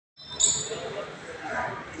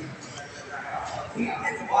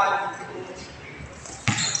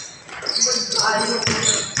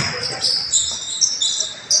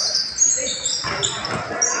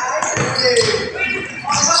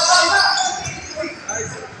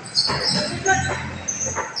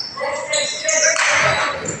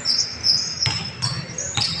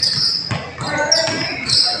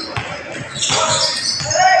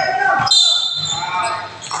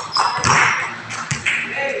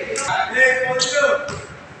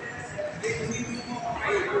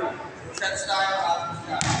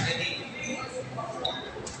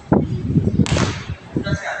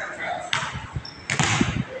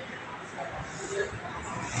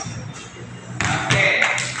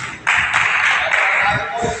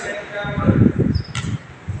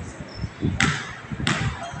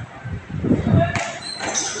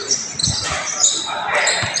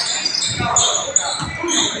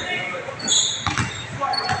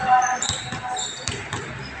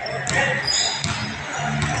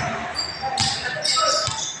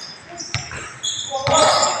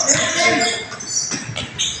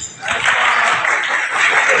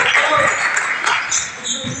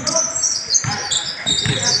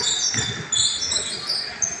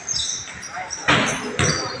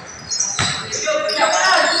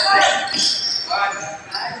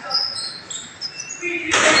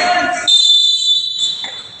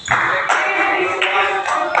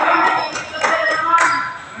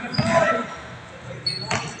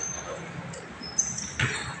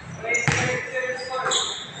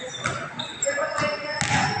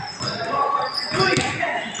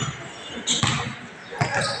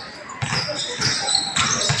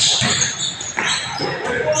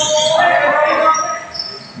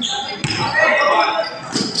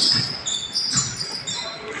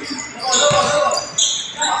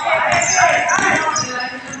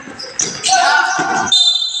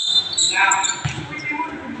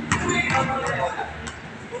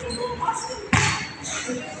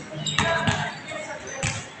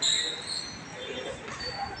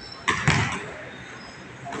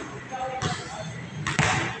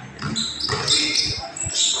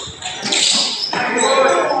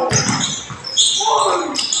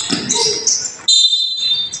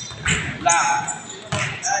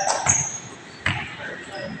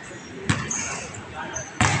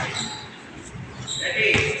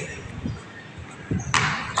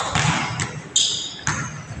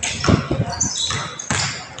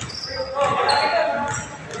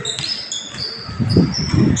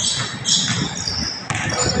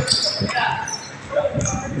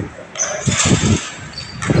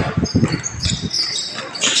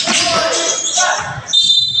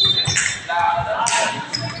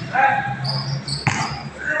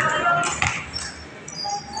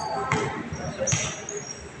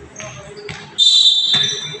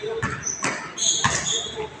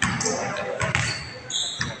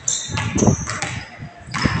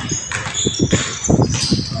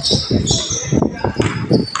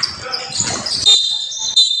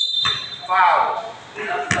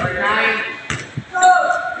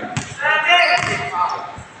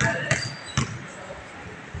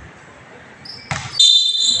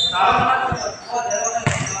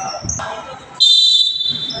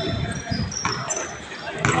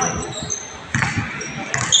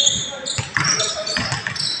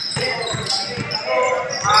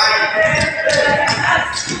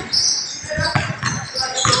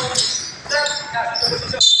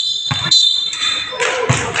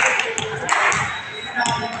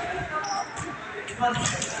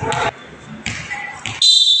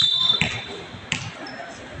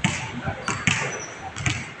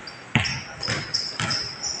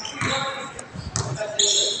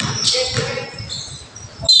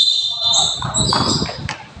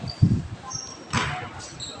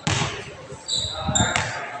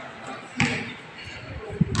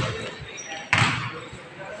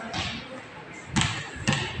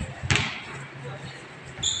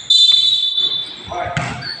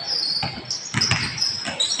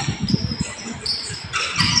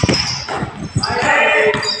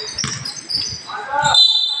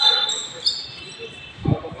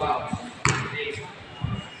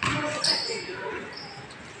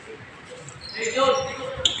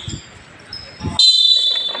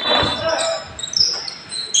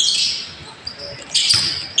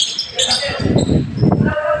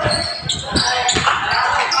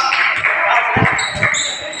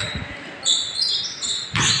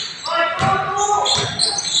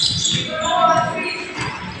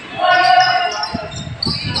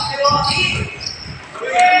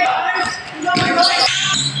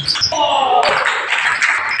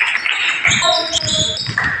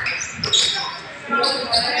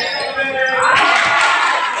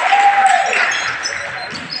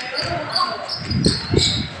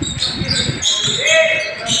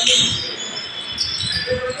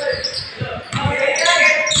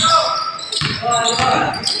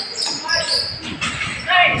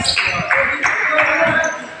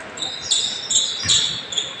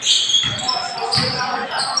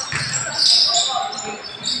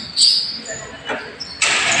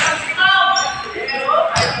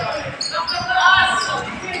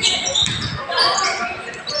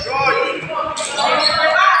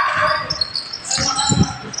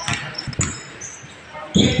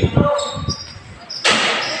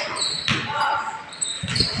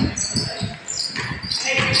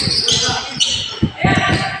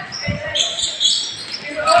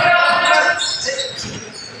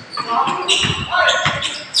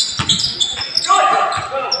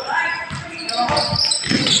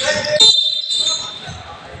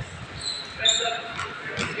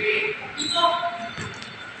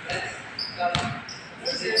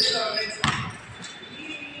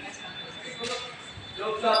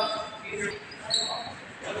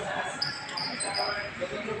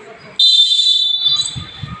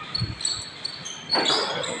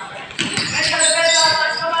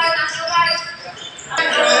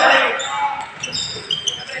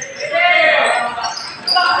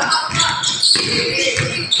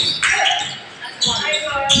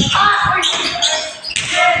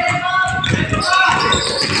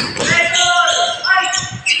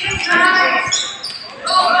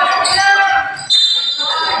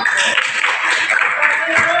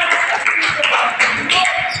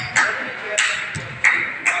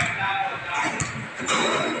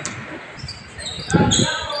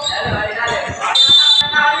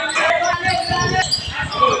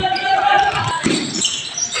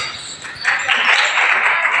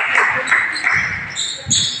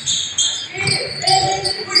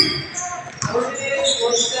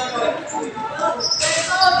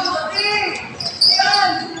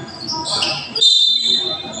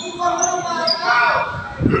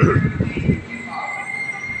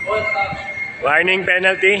Warning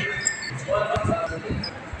penalty.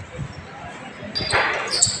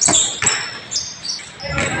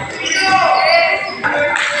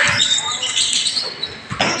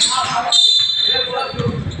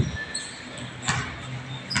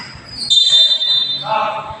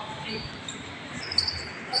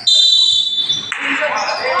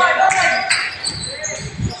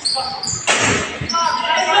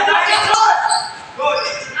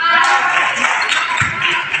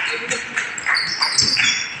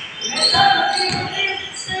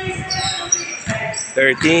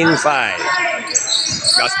 Thirteen 5.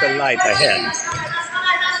 Gospel Light ahead.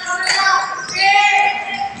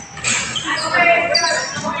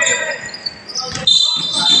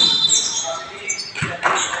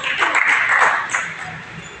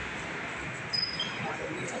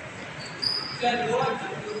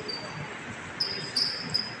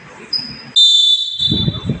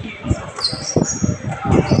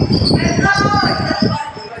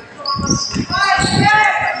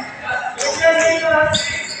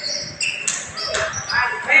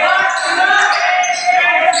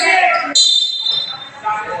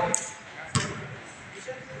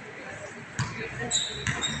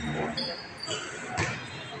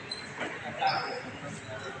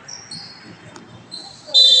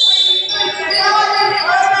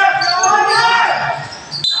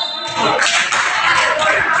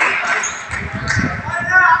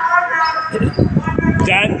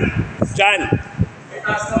 Jan.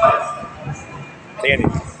 Tingnan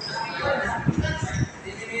dito.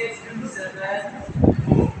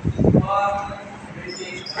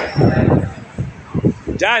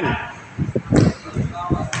 Jan.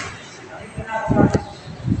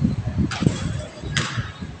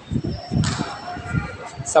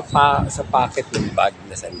 Sa pocket ng bag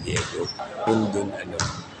na San Diego, dun ano.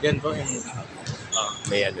 Yan po yung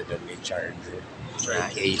may ano doon, may charger.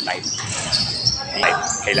 A-type.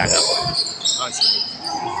 Kailangan ko. sige.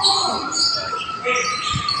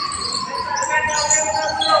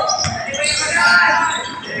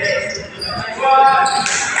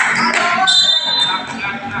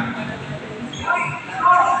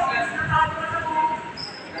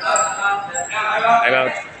 I'm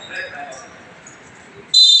out.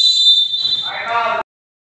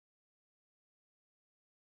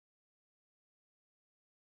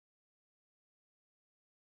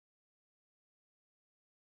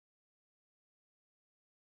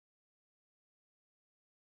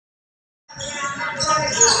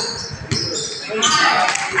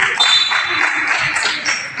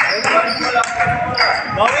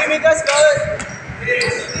 Mommy, make us go.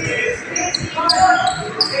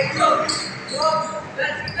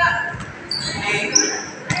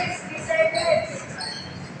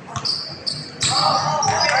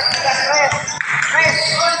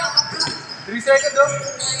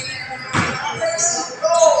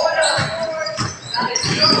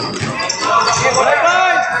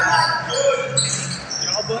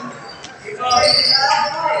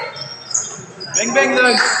 Bang bang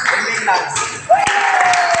lang. Bang bang lang.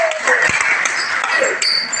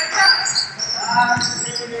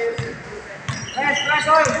 Press,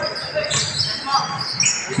 oy.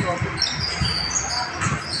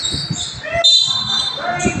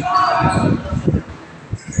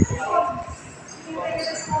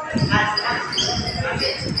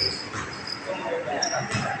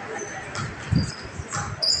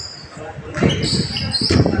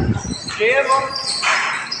 Game mo.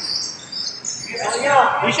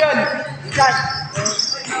 Vision.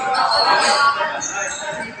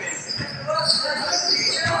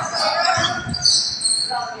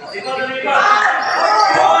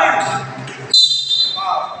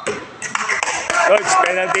 Coach,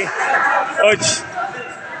 penalty. Coach.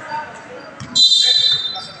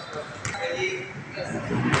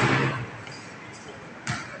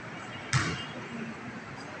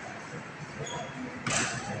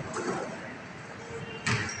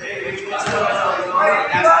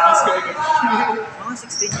 Mga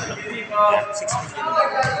 16 nyo lang po. Yeah,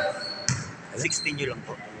 16 nyo lang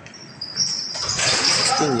po.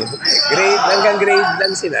 16 yun. Grade, hanggang grade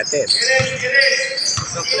lang sila, 10.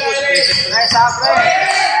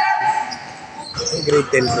 Grade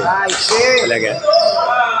 10 po. Talaga.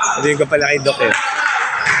 Sabihin ko pala kay Doc eh.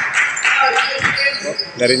 Oh,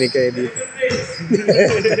 narinig kayo dito.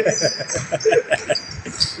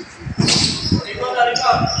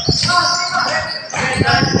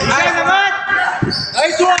 Ay, naman!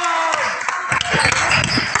 Nice one!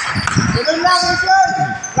 Ganun lang, Mission!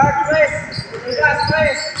 Last press! Last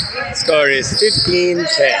press! Score is 15-10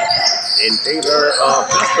 in favor of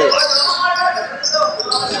Gospel Light.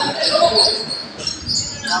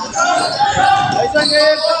 Nice one,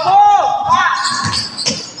 Gail! Takbo!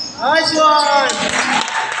 Nice one!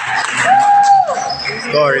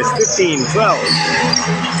 Score is 15-12.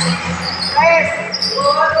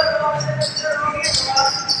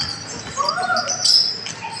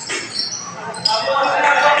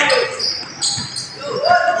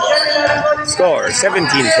 Score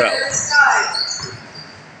 17-12.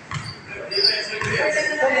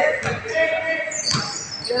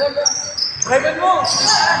 Raven mo!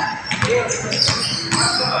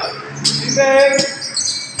 Bang!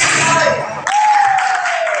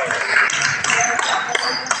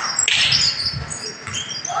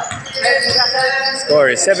 Score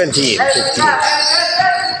is 17-15.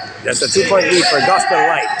 That's a 2-point lead for Gospel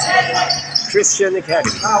Light Christian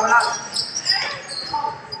Academy.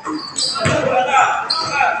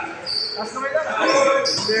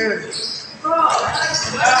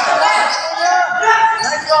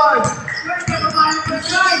 Nice one!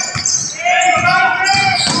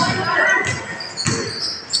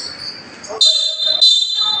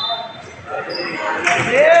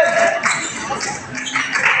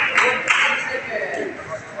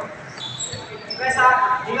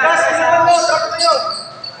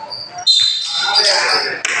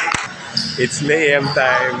 It's Mayhem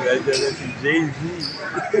time. Nandiyan na si JV.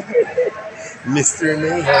 Mr.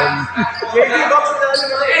 Mayhem.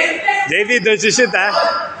 JV, don't you shoot, ha?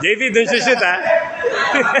 JV, don't you shoot, ha?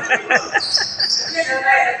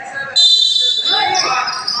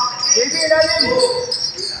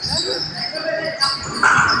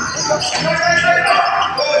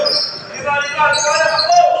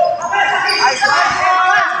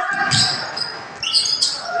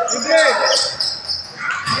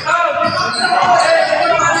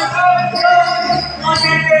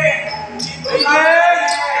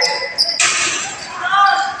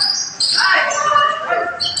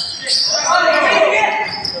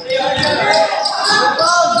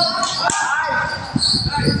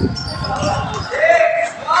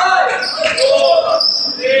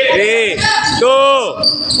 Three, two,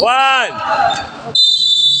 one.